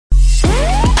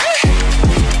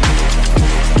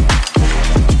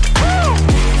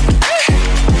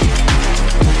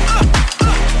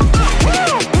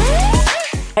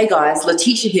guys,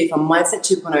 Letitia here from Mindset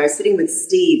 2.0, sitting with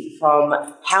Steve from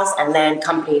House and Land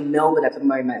Company in Melbourne at the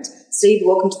moment. Steve,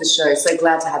 welcome to the show. So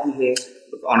glad to have you here.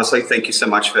 Honestly, thank you so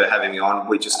much for having me on.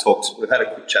 We've had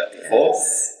a quick chat before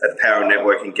at the Power of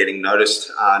Networking, getting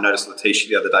noticed. Noticed Letitia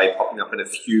the other day popping up in a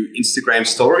few Instagram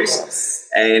stories,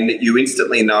 and you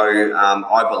instantly know,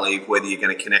 I believe, whether you're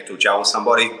going to connect or gel with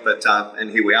somebody. But and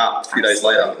here we are, a few days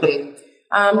later.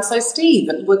 So Steve,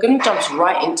 we're going to jump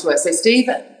right into it. So Steve,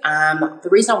 the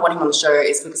reason I want him on the show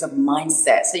is because of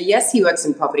mindset. So yes, he works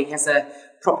in property, he has a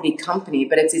property company,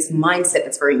 but it's his mindset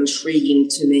that's very intriguing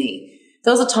to me.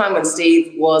 There was a time when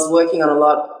Steve was working on a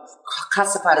lot,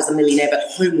 classified as a millionaire, but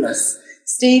homeless.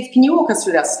 Steve, can you walk us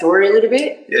through that story a little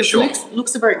bit? Yeah, sure.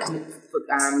 Looks a very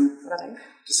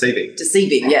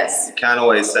deceiving. Yes. You can't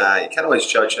always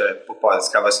judge a book by its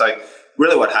cover. So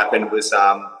really, what happened was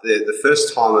the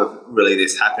first time of really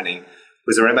this happening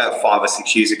was around about 5 or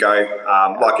 6 years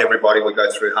ago. Like everybody, we go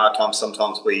through hard times.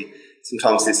 Sometimes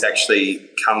this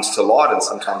actually comes to light, and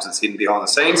sometimes it's hidden behind the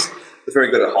scenes. We're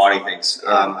very good at hiding things.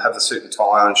 Have the suit and tie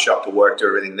on, show up to work, do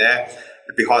everything there.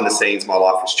 But behind the scenes, my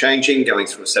life was changing, going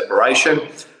through a separation.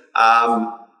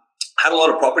 Had a lot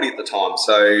of property at the time.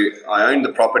 So I owned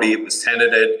the property. It was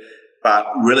tenanted, but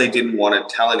really didn't want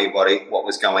to tell anybody what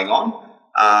was going on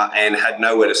and had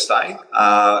nowhere to stay.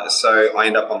 So I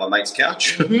ended up on my mate's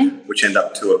couch, which ended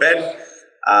up to a bed.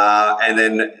 And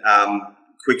then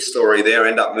quick story there,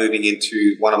 ended up moving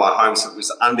into one of my homes that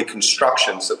was under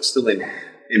construction. So it was still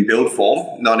in build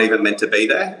form, not even meant to be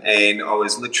there. And I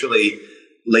was literally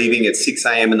leaving at 6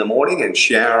 a.m. in the morning and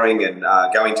showering and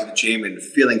going to the gym and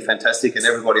feeling fantastic. And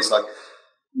everybody's like,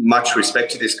 much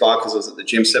respect to this guy because I was at the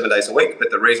gym 7 days a week. But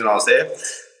the reason I was there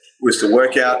was to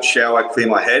work out, shower, clear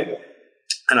my head.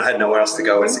 And I had nowhere else to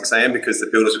go at 6 a.m. because the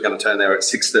builders were going to turn there at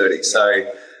 6:30.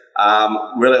 So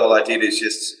really all I did is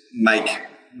just make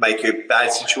a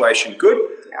bad situation good.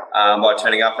 By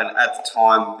turning up, and at the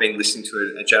time been listening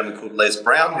to a gentleman called Les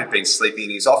Brown who'd been sleeping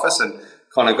in his office, and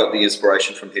kind of got the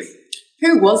inspiration from him.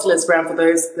 Who was Les Brown for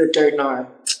those that don't know?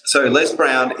 So Les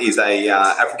Brown is a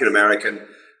African-American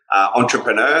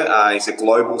entrepreneur. He's a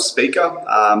global speaker.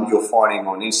 You'll find him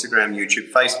on Instagram,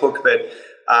 YouTube, Facebook, but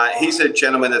he's a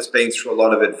gentleman that's been through a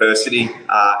lot of adversity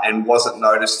and wasn't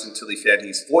noticed until he found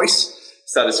his voice,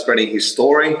 started spreading his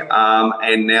story,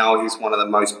 and now he's one of the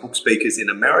most book speakers in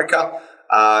America.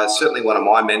 Certainly one of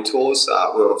my mentors.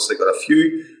 We've obviously got a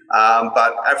few,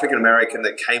 but African-American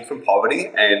that came from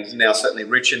poverty and now certainly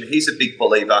rich, and he's a big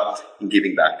believer in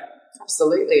giving back.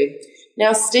 Absolutely.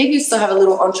 Now, Steve used to have a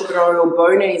little entrepreneurial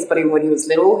bone in his body when he was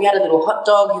little. He had a little hot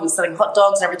dog. He was selling hot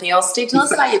dogs and everything else. Steve, tell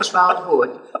us about your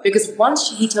childhood, because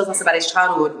once he tells us about his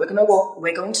childhood, we're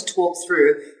going to talk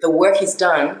through the work he's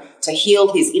done to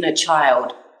heal his inner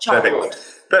childhood.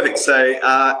 Perfect.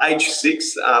 So age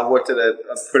 6, worked at a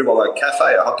pretty well a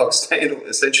cafe, a hot dog stand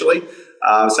essentially,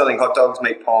 selling hot dogs,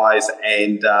 meat pies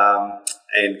and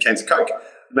cans of Coke.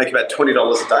 Make about $20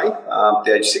 a day at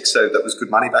the age 6, so that was good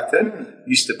money back then.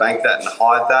 Used to bank that and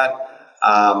hide that.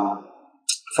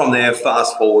 From there,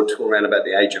 fast forward to around about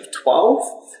the age of 12,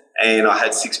 and I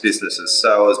had 6 businesses.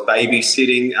 So I was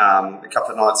babysitting a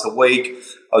couple of nights a week.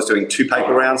 I was doing 2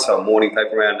 paper rounds, so a morning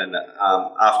paper round and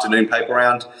afternoon paper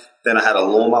round. Then I had a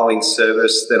lawn mowing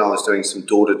service. Then I was doing some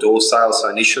door-to-door sales. So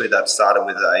initially that started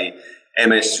with a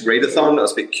MS readathon. I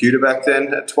was a bit cuter back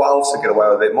then at 12, so get away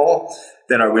with a bit more.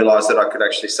 Then I realised that I could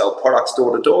actually sell products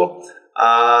door-to-door.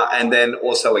 And then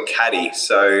also a caddy.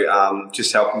 So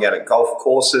just helping out at golf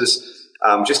courses,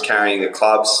 just carrying the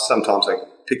clubs. Sometimes I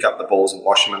pick up the balls and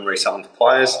wash them and resell them to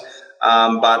players.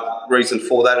 But reason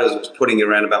for that is I was putting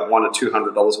around about $100 to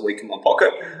 $200 a week in my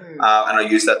pocket. And I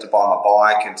used that to buy my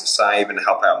bike and to save and to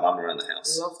help out mum around the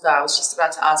house. I love that. I was just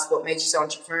about to ask what made you so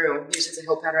entrepreneurial. You used to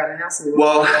help out around the house.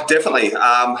 Well, definitely.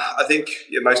 I think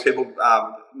most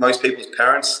people's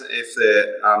parents, if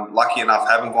they're lucky enough,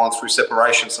 haven't gone through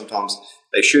separation. Sometimes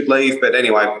they should leave. But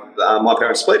anyway, my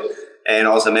parents split. And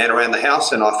I was a man around the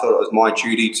house, and I thought it was my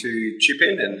duty to chip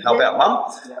in and help out mum.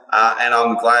 And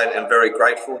I'm glad and very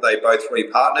grateful they both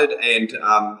repartnered. And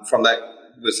from that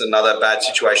was another bad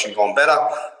situation gone better.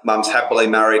 Mum's happily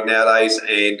married nowadays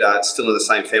and still in the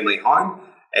same family home.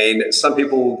 And some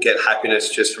people get happiness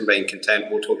just from being content.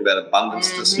 We'll talk about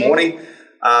abundance this morning.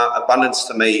 Abundance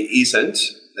to me isn't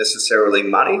necessarily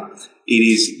money. It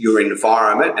is your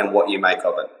environment and what you make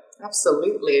of it.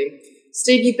 Absolutely.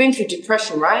 Steve, you've been through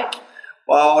depression, right?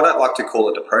 Well, I don't like to call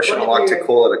it depression. I like to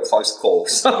call it a close call.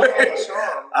 So, yeah,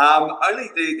 sure.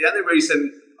 The only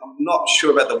reason I'm not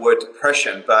sure about the word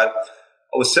depression, but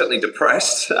I was certainly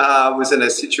depressed. I was in a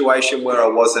situation where I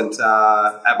wasn't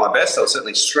at my best. I was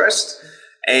certainly stressed.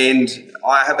 And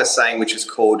I have a saying which is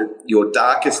called, your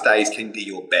darkest days can be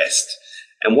your best.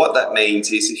 And what that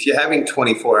means is if you're having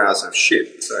 24 hours of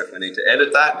shit, sorry if I need to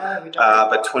edit that,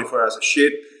 but 24 hours of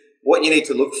shit, what you need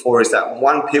to look for is that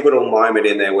one pivotal moment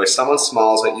in there where someone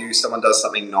smiles at you, someone does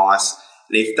something nice.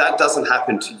 And if that doesn't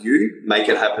happen to you, make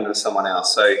it happen to someone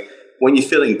else. So when you're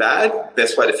feeling bad,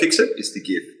 best way to fix it is to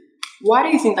give. Why do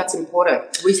you think that's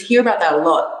important? We hear about that a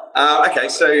lot. Okay,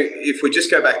 so if we just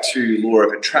go back to law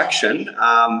of attraction,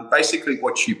 basically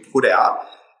what you put out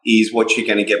is what you're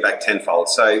going to get back tenfold.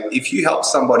 So if you help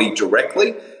somebody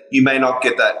directly, you may not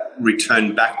get that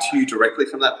return back to you directly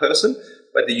from that person,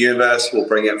 but the universe will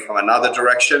bring it from another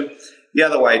direction. The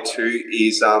other way too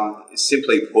is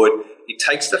simply put, it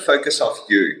takes the focus off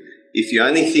you. If you're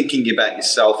only thinking about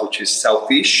yourself, which is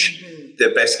selfish, the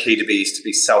best key to be is to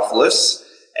be selfless.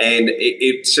 And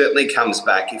it certainly comes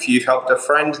back. If you've helped a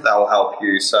friend, they'll help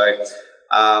you. So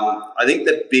I think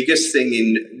the biggest thing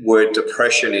in word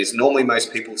depression is normally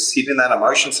most people sit in that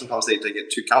emotion. Sometimes they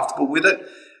get too comfortable with it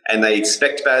and they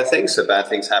expect bad things, so bad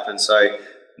things happen. So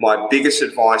my biggest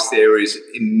advice there is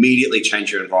immediately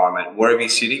change your environment. Wherever you're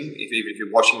sitting, even if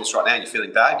you're watching this right now and you're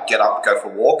feeling bad, get up, go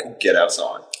for a walk, and get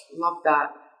outside. Love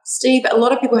that. Steve, a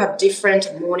lot of people have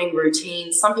different morning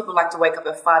routines. Some people like to wake up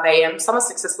at 5 a.m. Some are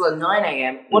successful at 9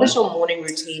 a.m. What does your morning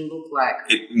routine look like?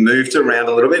 It moved around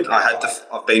a little bit.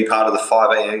 I've been part of the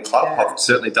 5 a.m. club. Yeah. I've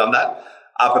certainly done that.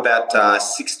 Up about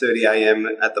 6:30 a.m.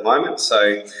 at the moment.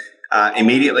 So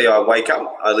immediately I wake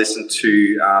up. I listen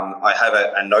to, I have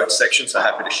a notes section, so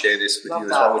happy to share this with you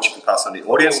as well, which you can pass on to the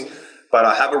audience. But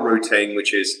I have a routine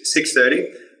which is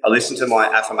 6:30. I listen to my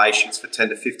affirmations for 10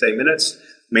 to 15 minutes.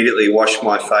 Immediately wash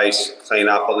my face, clean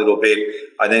up a little bit.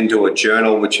 I then do a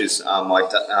journal, which is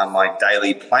my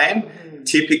daily plan.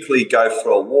 Typically go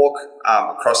for a walk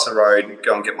across the road,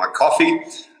 go and get my coffee,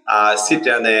 sit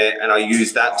down there, and I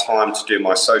use that time to do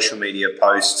my social media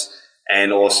posts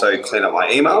and also clean up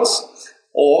my emails.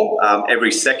 Or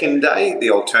every second day,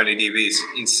 the alternative is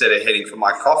instead of heading for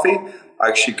my coffee, I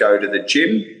actually go to the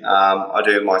gym. I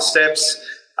do my steps,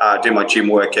 do my gym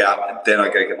workout, then I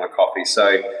go get my coffee.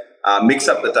 So mix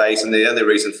up the days, and the only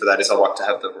reason for that is I like to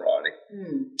have the variety.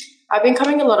 I've been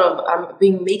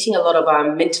been meeting a lot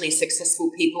of mentally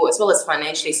successful people as well as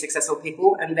financially successful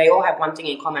people, and they all have one thing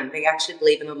in common. They actually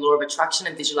believe in the law of attraction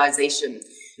and visualization.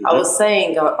 I was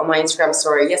saying on my Instagram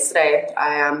story yesterday,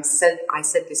 I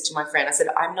said this to my friend. I said,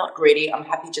 I'm not greedy. I'm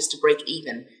happy just to break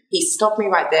even. He stopped me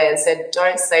right there and said,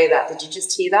 don't say that. Did you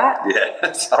just hear that? Yeah,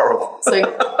 that's horrible.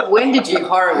 So when did you,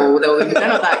 horrible, there was none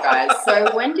of that, guys.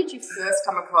 So when did you first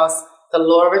come across the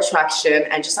law of attraction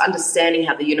and just understanding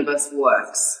how the universe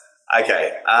works?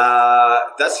 Okay,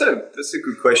 that's a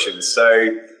good question. So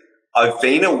I've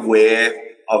been aware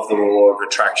of the law of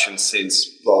attraction since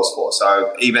I was 4.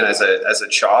 So even as a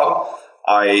child,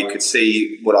 I could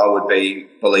see what I would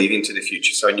believe into the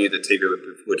future. So I knew the TV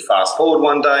would fast forward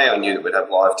one day. I knew that we'd have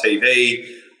live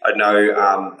TV. I know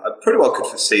I pretty well could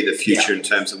foresee the future in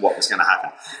terms of what was going to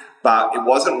happen. But it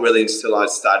wasn't really until I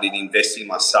started investing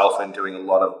myself and doing a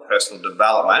lot of personal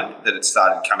development that it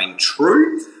started coming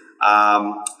true.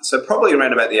 So probably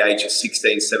around about the age of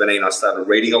 16, 17, I started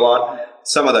reading a lot.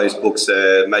 Some of those books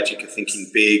are Magic of Thinking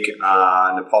Big,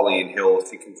 Napoleon Hill,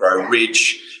 Think and Grow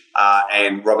Rich,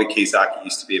 and Robert Kiyosaki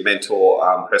used to be a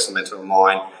mentor, personal mentor of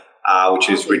mine, which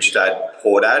is Rich Dad,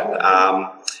 Poor Dad.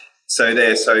 So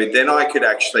then I could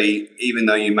actually, even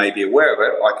though you may be aware of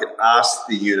it, I could ask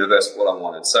the universe what I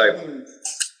wanted. So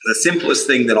the simplest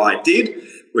thing that I did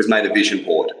was made a vision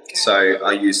board. So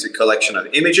I used a collection of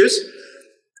images,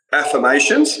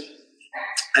 affirmations,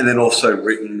 and then also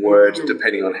written word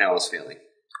depending on how I was feeling.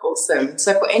 Awesome.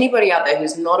 So for anybody out there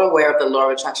who's not aware of the law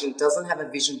of attraction, doesn't have a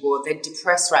vision board, they're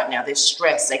depressed right now, they're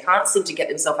stressed, they can't seem to get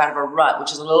themselves out of a rut,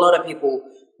 which is a lot of people.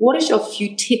 What is your few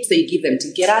tips that you give them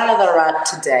to get out of the rut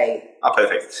today? Oh,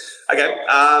 perfect. Okay.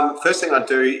 First thing I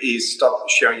do is stop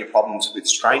sharing your problems with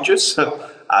strangers. Don't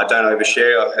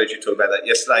overshare. I heard you talk about that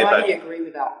yesterday. Why do you agree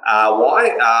with that?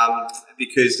 Why?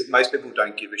 Because most people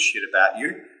don't give a shit about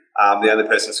you. The only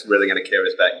person that's really going to care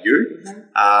is about you.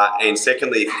 And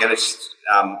secondly, if you're going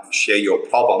to share your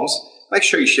problems, make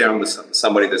sure you share them with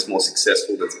somebody that's more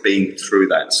successful, that's been through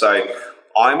that. So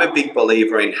I'm a big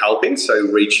believer in helping, so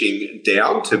reaching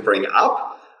down to bring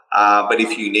up. But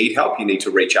if you need help, you need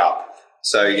to reach up.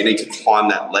 So you need to climb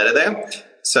that ladder there.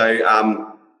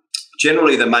 So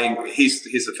generally here's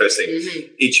the first thing.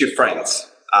 It's your friends.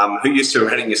 Who you're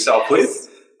surrounding yourself with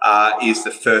is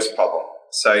the first problem.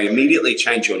 So immediately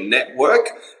change your network.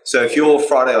 So if your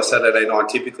Friday or Saturday night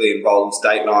typically involves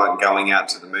date night and going out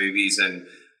to the movies and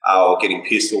or getting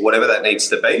pissed or whatever that needs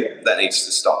to be, that needs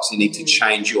to stop. So you need to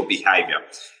change your behavior.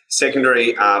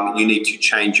 Secondary, you need to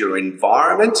change your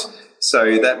environment.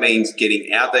 So that means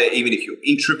getting out there, even if you're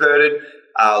introverted,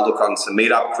 look on some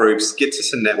meetup groups, get to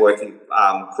some networking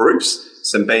groups,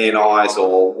 some BNIs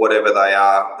or whatever they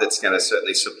are that's going to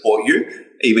certainly support you,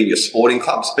 even your sporting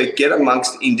clubs, but get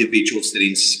amongst individuals that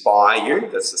inspire you.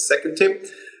 That's the second tip.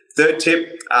 Third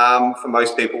tip for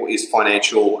most people is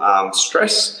financial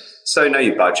stress. So know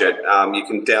your budget. You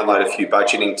can download a few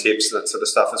budgeting tips and that sort of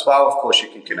stuff as well. Of course, you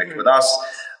can connect with us,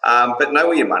 but know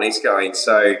where your money's going.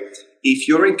 So if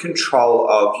you're in control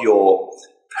of your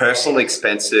personal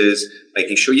expenses,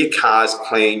 making sure your car's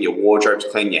clean, your wardrobe's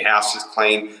clean, your house is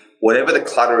clean, whatever the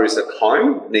clutter is at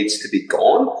home needs to be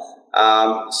gone.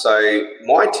 So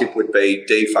my tip would be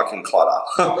de-fucking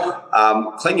clutter.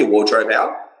 Clean your wardrobe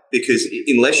out, because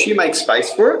unless you make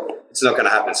space for it, it's not going to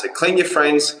happen. So clean your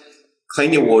friends,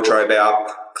 clean your wardrobe out,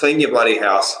 clean your bloody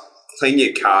house, clean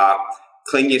your car,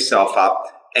 clean yourself up,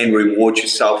 and reward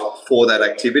yourself for that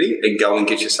activity and go and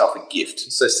get yourself a gift.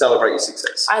 So celebrate your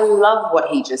success. I love what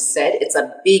he just said. It's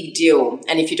a big deal.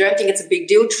 And if you don't think it's a big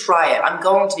deal, try it. I'm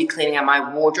going to be cleaning out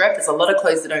my wardrobe. There's a lot of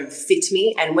clothes that don't fit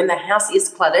me. And when the house is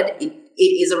cluttered, it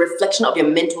is a reflection of your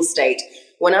mental state.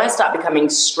 When I start becoming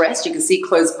stressed, you can see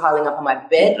clothes piling up on my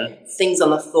bed, things on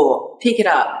the floor. Pick it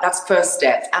up. That's first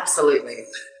step. Absolutely.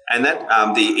 And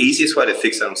that the easiest way to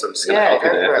fix it, I'm sort of just going to help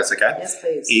you there, if that's okay. Yes,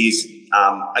 please. Is,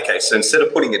 okay, so instead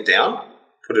of putting it down,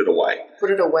 put it away.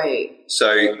 Put it away.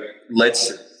 So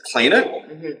let's clean it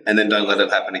and then don't let it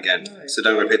happen again. No. So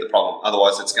don't repeat the problem.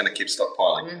 Otherwise, it's going to keep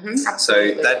stockpiling.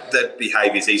 So that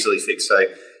behaviour is easily fixed. So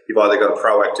you've either got a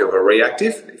proactive or a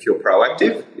reactive. If you're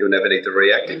proactive, you'll never need the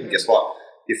reactive. And guess what?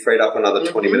 You've freed up another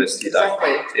 20 minutes to your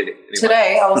day. Anyway.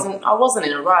 Today, I wasn't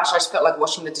in a rush. I just felt like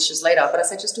washing the dishes later. But I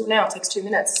said, just do it now. It takes 2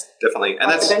 minutes. Definitely.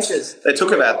 And they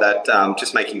talk about that,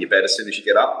 just making your bed as soon as you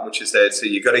get up, which is there. So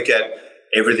you've got to get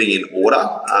everything in order.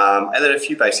 And then a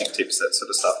few basic tips, that sort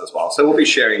of stuff as well. So we'll be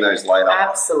sharing those later.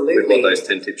 Absolutely. With what those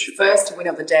 10 tips should be. First win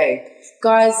of the day.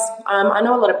 Guys, I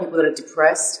know a lot of people that are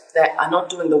depressed that are not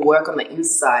doing the work on the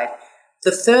inside. The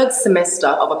third semester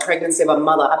of a pregnancy of a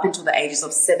mother up until the ages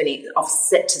of 7,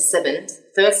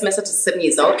 third semester to 7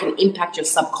 years old can impact your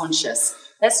subconscious.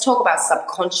 Let's talk about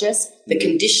subconscious, the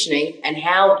conditioning, and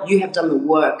how you have done the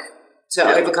work to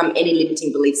overcome any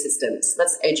limiting belief systems.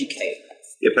 Let's educate.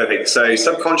 Yeah, perfect. So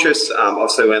subconscious,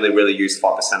 obviously we only really use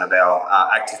 5% of our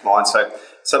active mind. So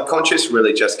subconscious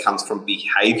really just comes from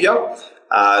behavior.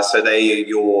 So they're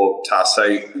your tasks.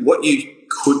 So what you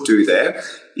could do there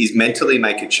is mentally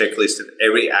make a checklist of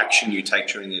every action you take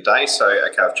during your day. So,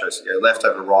 okay, I've chosen to go left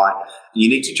over right. You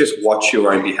need to just watch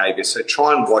your own behavior. So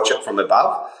try and watch it from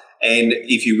above. And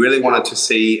if you really wanted to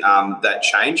see that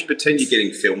change, pretend you're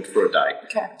getting filmed for a day.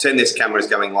 Okay. Pretend this camera is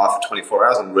going live for 24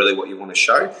 hours and really what you want to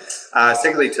show.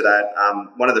 Secondly to that,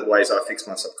 one of the ways I fix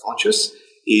my subconscious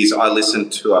is I listen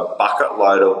to a bucket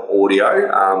load of audio,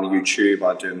 YouTube,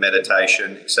 I do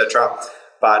meditation, etc.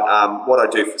 But what I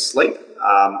do for sleep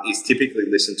is typically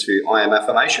listen to I Am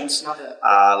Affirmations,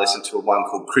 listen to one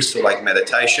called Crystal Lake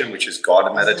Meditation, which is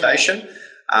guided meditation,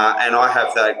 and I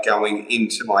have that going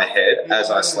into my head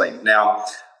as I sleep. Now,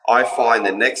 I find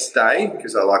the next day,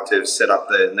 because I like to set up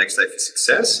the next day for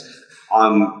success,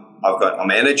 I'm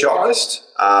energized,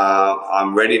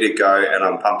 I'm ready to go, and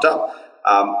I'm pumped up.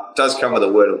 It does come with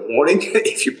a word of warning.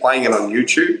 If you're playing it on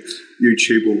YouTube,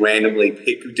 YouTube will randomly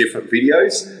pick different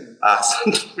videos.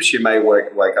 Sometimes you may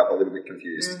wake up a little bit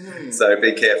confused. So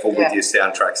be careful with your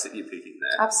soundtracks that you're picking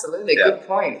there. Absolutely. Good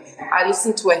point. I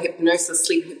listened to a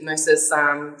sleep hypnosis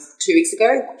 2 weeks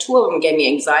ago. 2 of them gave me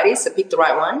anxiety, so pick the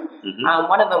right one.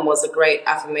 One of them was a great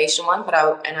affirmation one, but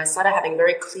I started having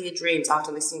very clear dreams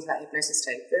after listening to that hypnosis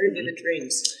tape. Very vivid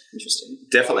dreams. Interesting.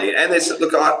 Definitely. And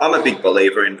I'm a big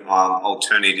believer in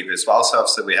alternative as well. So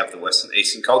obviously we have the Western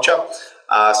Eastern culture.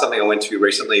 Something I went to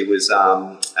recently was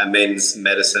a men's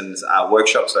medicines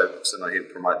workshop. So not here to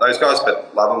promote those guys,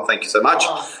 but love them. Thank you so much.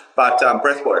 But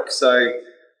breath work. So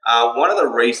one of the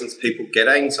reasons people get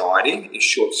anxiety is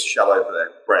short, shallow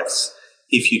breaths.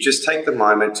 If you just take the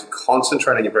moment to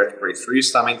concentrate on your breath, breathe through your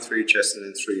stomach, through your chest, and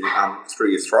then through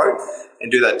your throat,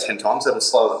 and do that 10 times, that'll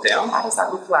slow it down. How does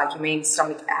that look like? You mean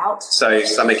stomach out? So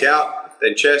stomach out,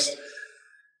 then chest,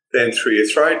 then through your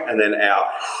throat, and then out.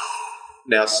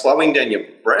 Now, slowing down your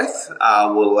breath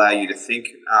will allow you to think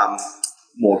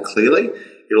more clearly.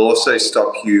 It'll also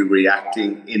stop you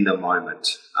reacting in the moment.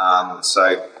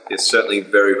 So it's certainly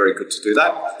very, very good to do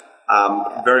that.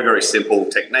 Very, very simple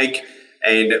technique.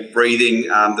 And breathing,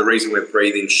 the reason we're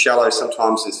breathing shallow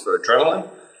sometimes is for adrenaline.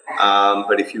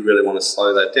 But if you really want to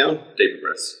slow that down, deeper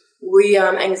breaths.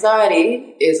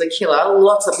 Anxiety is a killer.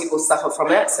 Lots of people suffer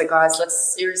from it. So guys,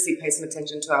 let's seriously pay some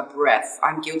attention to our breath.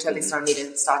 I'm guilty of this, and I need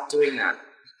to start doing that.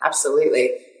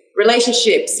 Absolutely.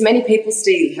 Relationships. Many people,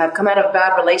 Steve, have come out of a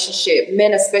bad relationship.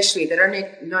 Men especially, they don't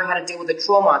know how to deal with the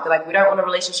trauma. They're like, we don't want a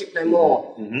relationship no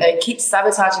more. They keep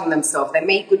sabotaging themselves. They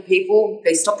meet good people.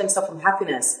 They stop themselves from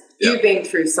happiness. You've been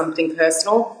through something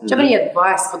personal. Do you have any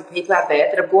advice for the people out there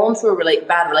that have gone through a really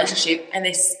bad relationship and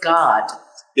they're scarred?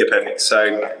 Yeah, perfect.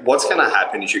 So what's going to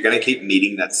happen is you're going to keep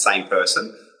meeting that same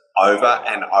person over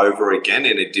and over again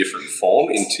in a different form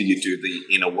until you do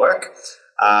the inner work.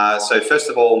 So first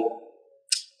of all,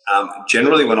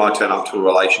 generally when I turn up to a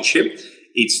relationship,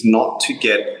 it's not to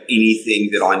get anything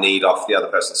that I need off the other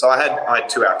person. So I had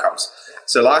two outcomes.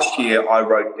 So last year I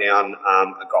wrote down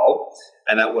a goal,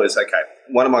 and that was, okay,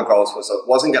 one of my goals was I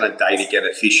wasn't going to date again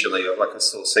officially, or like I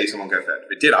still see someone go for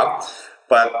a dinner,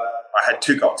 but I had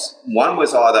two goals. One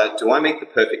was either, do I meet the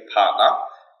perfect partner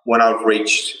when I've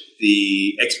reached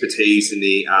the expertise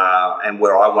and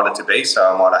where I wanted to be?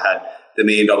 So I might have had the $1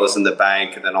 million in the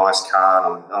bank and the nice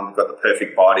car, and I've got the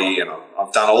perfect body, and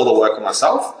I've done all the work on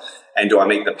myself. And do I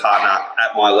meet the partner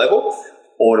at my level,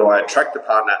 or do I attract the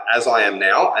partner as I am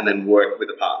now and then work with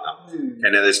the partner?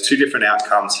 Okay, now there's two different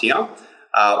outcomes here.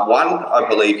 One, I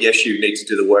believe, yes, you need to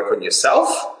do the work on yourself.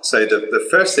 So the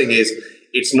first thing is,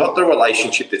 it's not the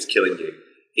relationship that's killing you.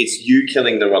 It's you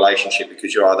killing the relationship,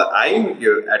 because you're either A,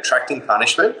 you're attracting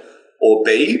punishment, or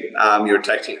B, you're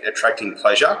attracting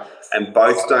pleasure, and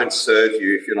both don't serve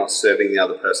you if you're not serving the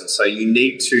other person. So you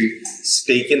need to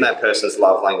speak in that person's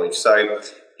love language. So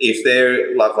if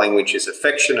their love language is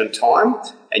affection and time,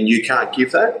 and you can't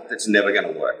give that, it's never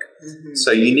going to work.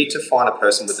 So you need to find a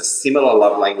person with a similar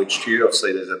love language to you.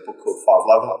 Obviously, there's a book called 5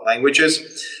 Love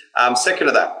Languages. Second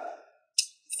to that,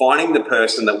 finding the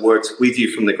person that works with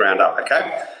you from the ground up,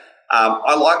 okay?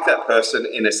 I like that person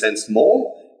in a sense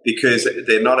more, because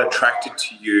they're not attracted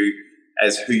to you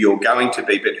as who you're going to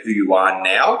be, but who you are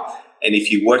now. And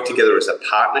if you work together as a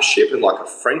partnership and like a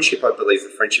friendship, I believe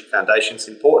the friendship foundation is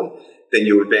important, then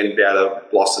you would then be able to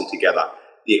blossom together.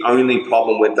 The only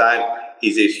problem with that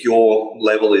is if your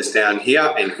level is down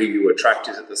here and who you attract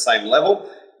is at the same level,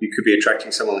 you could be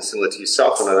attracting someone similar to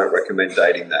yourself, and I don't recommend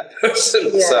dating that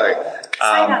person. Yeah. So, say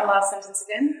that last sentence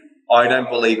again. I don't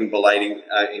believe in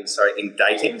in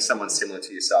dating someone similar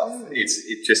to yourself.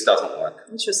 It just doesn't work.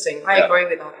 Interesting. I agree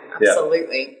with that.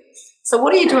 Absolutely. Yeah. So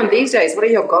what are you doing these days? What are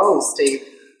your goals, Steve?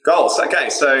 Goals. Okay.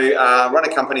 So run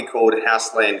a company called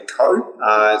Houseland Co.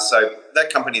 So that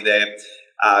company there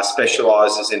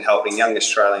specialises in helping young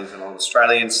Australians and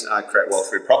non-Australians create wealth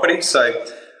through property. So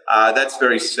that's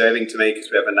very serving to me, because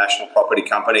we have a national property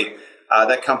company.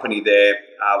 That company there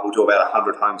will do about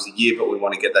 100 homes a year, but we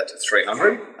want to get that to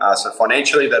 300. So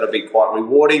financially, that'll be quite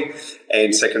rewarding.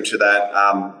 And second to that,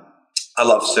 I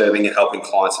love serving and helping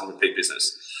clients and repeat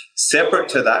business. Separate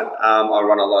to that, I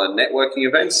run a lot of networking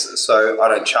events. So I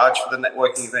don't charge for the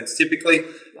networking events typically,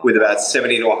 with about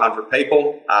 70 to 100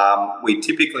 people. We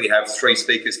typically have 3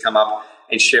 speakers come up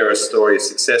and share a story of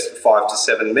success for 5 to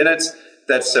 7 minutes.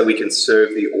 That's so we can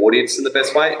serve the audience in the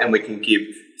best way, and we can give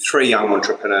 3 young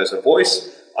entrepreneurs a voice.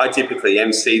 I typically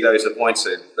MC those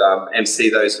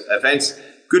events.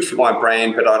 Good for my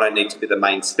brand, but I don't need to be the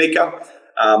main speaker.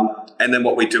 And then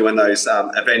what we do in those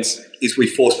events is we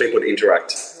force people to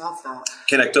interact. Love that.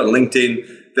 Connect on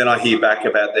LinkedIn. Then I hear back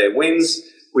about their wins.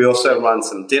 We also run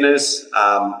some dinners.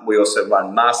 We also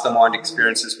run mastermind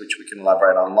experiences, which we can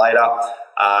elaborate on later.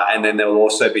 And then there will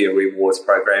also be a rewards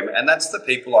program. And that's the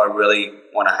people I really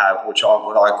want to have,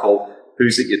 what I call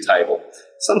who's at your table.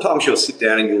 Sometimes you'll sit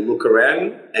down and you'll look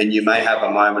around and you may have a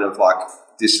moment of like,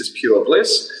 this is pure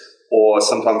bliss. Or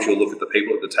sometimes you'll look at the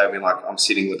people at the table and like, I'm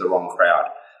sitting with the wrong crowd.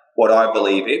 What I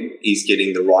believe in is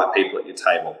getting the right people at your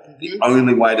table. The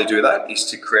only way to do that is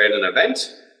to create an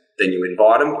event. Then you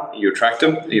invite them, you attract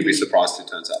them, and you'll be surprised who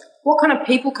turns up. What kind of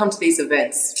people come to these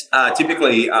events?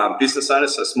 Typically business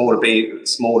owners, so small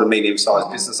to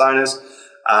medium-sized business owners,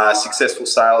 successful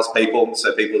salespeople,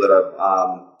 so people that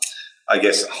are,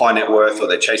 high net worth, or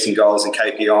they're chasing goals and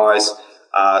KPIs.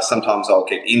 Sometimes I'll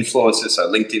get influencers, so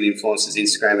LinkedIn influencers,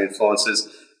 Instagram influencers.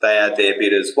 They add their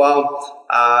bit as well.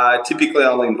 Typically,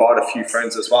 I'll invite a few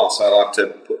friends as well, so I like to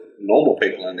put normal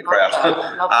people in the crowd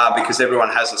because everyone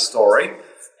has a story.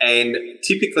 And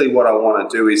typically what I want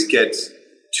to do is get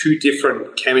 2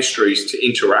 different chemistries to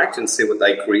interact and see what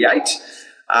they create.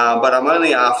 But I'm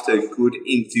only after good,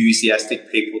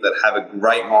 enthusiastic people that have a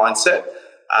great mindset.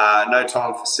 No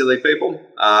time for silly people,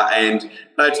 and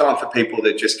no time for people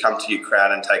that just come to your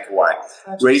crowd and take away.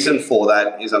 Reason for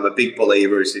that is I'm a big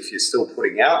believer is if you're still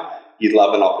putting out, you'd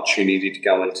love an opportunity to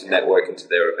go into network into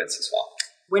their events as well.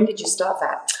 When did you start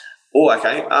that? Oh,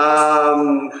 okay.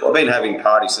 I've been having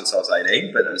parties since I was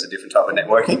 18, but that was a different type of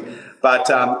networking.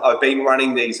 But I've been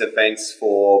running these events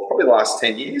for probably the last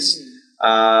 10 years.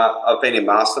 I've been in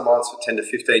masterminds for 10 to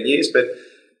 15 years, but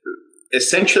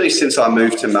essentially since I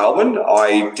moved to Melbourne,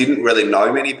 I didn't really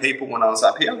know many people when I was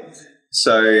up here.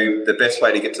 So the best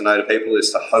way to get to know the people is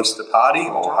to host a party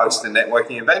or host a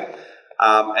networking event.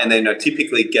 And then I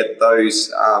typically get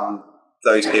those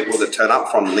people that turn up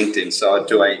from LinkedIn. So I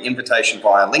do an invitation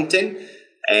via LinkedIn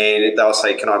and they'll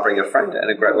say, can I bring a friend? And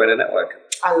a great way to network.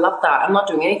 I love that. I'm not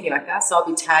doing anything like that, so I'll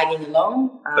be tagging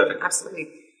along. Perfect. Absolutely.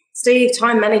 Steve,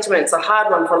 time management is a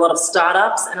hard one for a lot of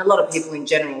startups and a lot of people in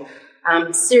general.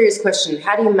 Serious question.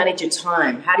 How do you manage your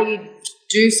time? How do you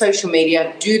do social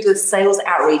media, do the sales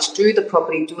outreach, do the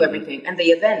property, do everything, and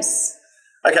the events?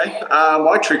 Okay.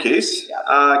 My trick is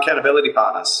accountability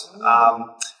partners.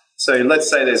 So let's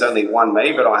say there's only one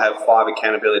me, but I have 5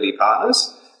 accountability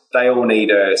partners. They all need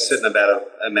a certain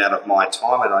amount of my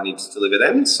time and I need to deliver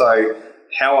them. So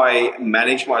how I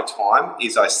manage my time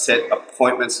is I set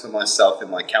appointments for myself in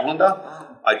my calendar.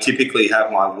 I typically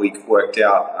have my week worked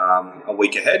out a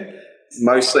week ahead.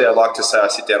 Mostly I like to say I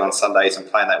sit down on Sundays and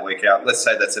plan that week out. Let's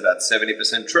say that's about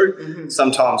 70% true. Mm-hmm.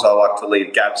 Sometimes I like to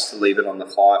leave gaps to leave it on the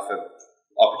fly for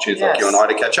opportunities like you and I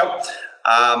to catch up.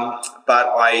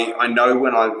 But I know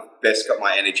when I've best got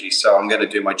my energy. So I'm going to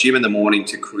do my gym in the morning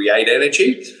to create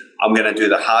energy. I'm going to do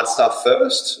the hard stuff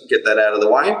first, get that out of the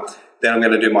way. Then I'm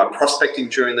going to do my prospecting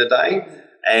during the day.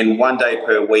 And 1 day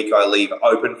per week I leave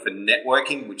open for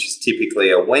networking, which is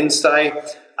typically a Wednesday.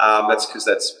 That's because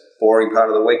that's boring part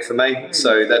of the week for me.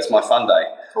 So that's my fun day.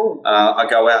 Cool. I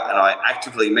go out and I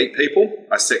actively meet people.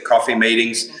 I set coffee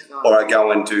meetings or I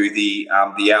go and do the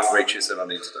outreaches that I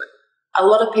need to do. A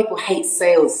lot of people hate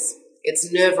sales.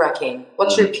 It's nerve-wracking.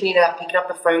 What's your opinion about picking up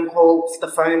the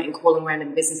phone and calling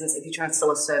random businesses if you're trying to sell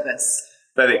a service?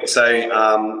 Perfect. So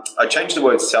I changed the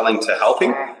word selling to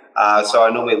helping. So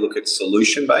I normally look at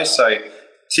solution-based. So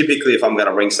typically if I'm going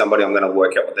to ring somebody, I'm going to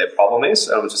work out what their problem is.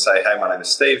 And I'm just say, hey, my name is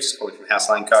Steve, just calling from House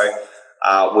Lane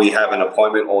Co. We have an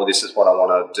appointment or this is what I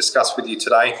want to discuss with you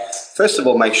today. First of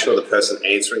all, make sure the person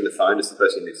answering the phone is the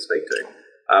person you need to speak to.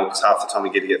 Because half the time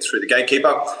we get through the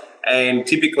gatekeeper. And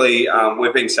typically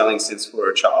we've been selling since we were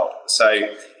a child. So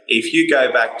if you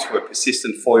go back to a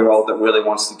persistent 4-year-old that really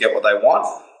wants to get what they want,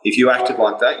 if you acted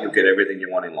like that, you'll get everything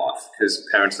you want in life because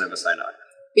parents never say no.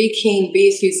 Be keen, be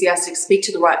enthusiastic, speak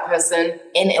to the right person.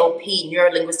 NLP,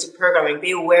 neuro-linguistic programming,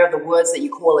 be aware of the words that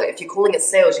you call it. If you're calling it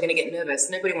sales, you're going to get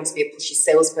nervous. Nobody wants to be a pushy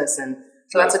salesperson.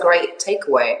 So that's a great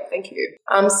takeaway. Thank you.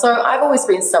 So I've always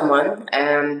been someone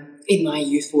in my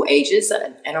youthful ages,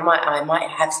 and I might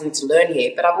have something to learn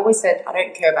here, but I've always said I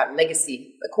don't care about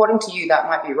legacy. According to you, that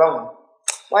might be wrong.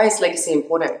 Why is legacy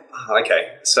important?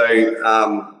 Okay, so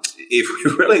if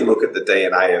we really look at the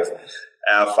DNA of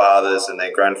our fathers and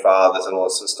their grandfathers and all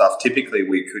this sort of stuff, typically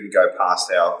we couldn't go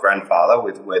past our grandfather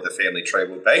with where the family tree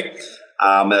would be.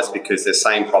 That's because the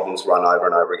same problems run over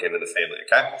and over again in the family,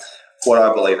 okay? What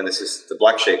I believe, and this is the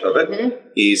black sheep of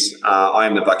it, is I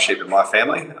am the black sheep of my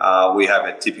family. We have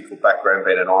a typical background,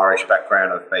 being an Irish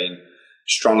background of being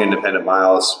strong, independent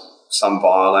males, some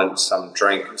violent, some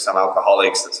drink, some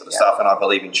alcoholics, that sort of stuff, and I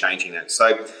believe in changing that.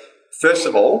 So first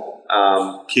of all,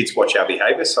 kids watch our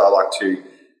behaviour, so I like to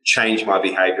change my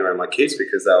behaviour and my kids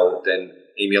because they'll then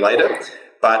emulate it.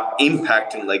 But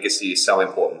impact and legacy is so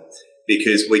important,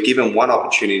 because we're given one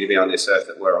opportunity to be on this earth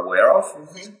that we're aware of.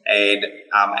 And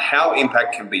how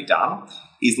impact can be done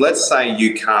is, let's say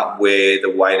you can't wear the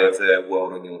weight of the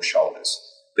world on your shoulders,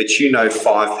 but you know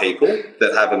 5 people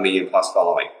that have 1 million plus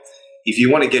following. If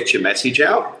you want to get your message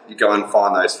out, you go and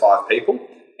find those 5 people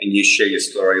and you share your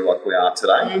story like we are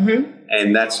today.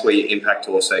 And that's where your impact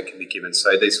also can be given.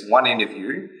 So this one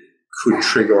interview could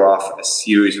trigger off a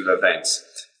series of events.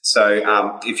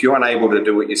 So if you're unable to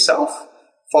do it yourself,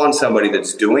 find somebody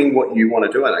that's doing what you want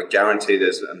to do, and I guarantee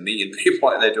there's 1 million people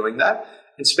out there doing that,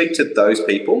 and speak to those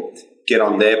people, get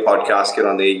on their podcast, get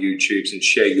on their YouTubes and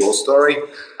share your story.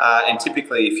 And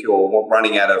typically if you're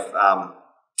running out of,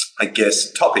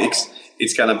 topics,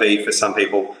 it's going to be for some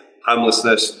people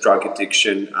homelessness, drug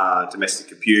addiction,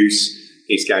 domestic abuse.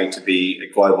 It's going to be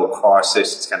a global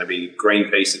crisis. It's going to be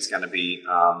Greenpeace. It's going to be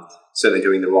certainly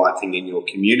doing the right thing in your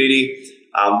community.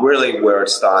 Really where it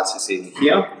starts is in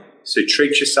here. So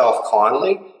treat yourself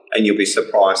kindly and you'll be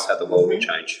surprised how the world will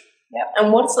change. Yeah.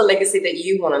 And what's the legacy that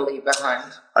you want to leave behind?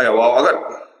 Okay, well, I've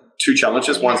got 2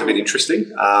 challenges. One's a bit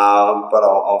interesting, but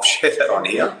I'll share that on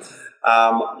here.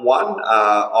 One,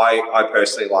 I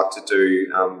personally like to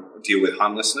deal with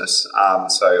homelessness.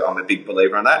 So I'm a big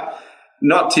believer in that.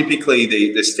 Not typically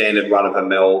the standard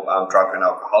run-of-the-mill drug and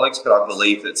alcoholics, but I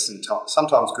believe that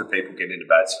sometimes good people get into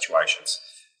bad situations.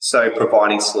 So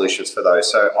providing solutions for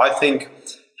those. So I think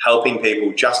helping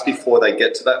people just before they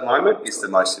get to that moment is the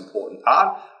most important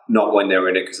part, not when they're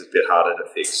in it, because it's a bit harder to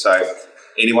fix. So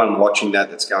anyone watching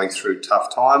that's going through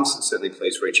tough times, certainly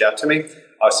please reach out to me.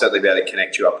 I'll certainly be able to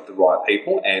connect you up with the right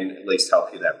people and at least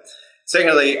help you there.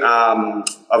 Secondly,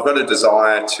 I've got a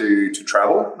desire to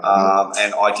travel,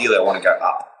 and ideally I want to go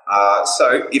up.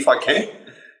 So if I can,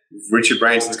 if Richard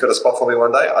Branson's got a spot for me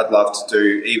one day, I'd love to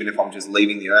do, even if I'm just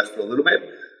leaving the earth for a little bit,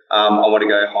 I want to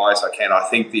go high as I can. I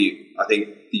think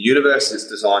the universe is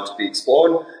designed to be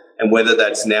explored, and whether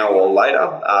that's now or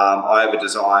later, I have a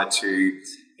desire to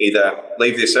either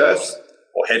leave this earth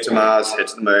or head to Mars, head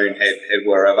to the moon, head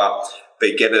wherever,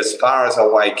 but get as far as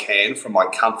I can from my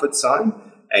comfort zone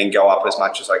and go up as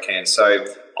much as I can. So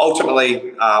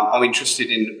ultimately, I'm interested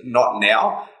in not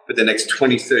now, but the next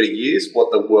 20, 30 years,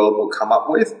 what the world will come up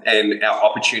with and our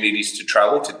opportunities to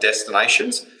travel to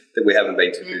destinations that we haven't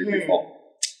been to before.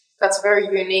 That's a very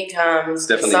unique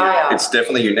desire. It's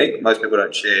definitely unique. Most people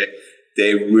don't share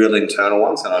their real internal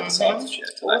ones, and I decided to share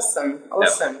today.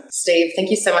 Awesome. Yep. Steve, thank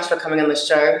you so much for coming on the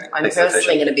show. I'm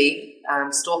personally going to be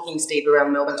stalking Steve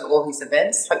around Melbourne to all his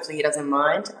events. Hopefully he doesn't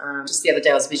mind. Just the other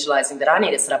day I was visualising that I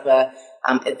need to set up a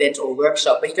event or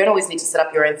workshop, but you don't always need to set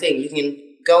up your own thing. You can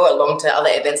go along to other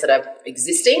events that are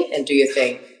existing and do your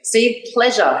thing. Steve,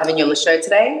 pleasure having you on the show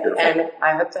today. Beautiful. And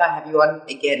I hope that I have you on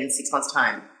again in 6 months'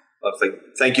 time. Lovely.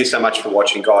 Thank you so much for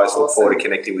watching, guys. Awesome. Look forward to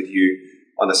connecting with you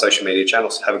on the social media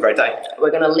channels. Have a great day.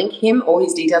 We're going to link him, all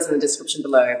his details in the description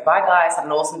below. Bye, guys. Have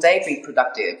an awesome day. Be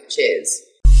productive. Cheers.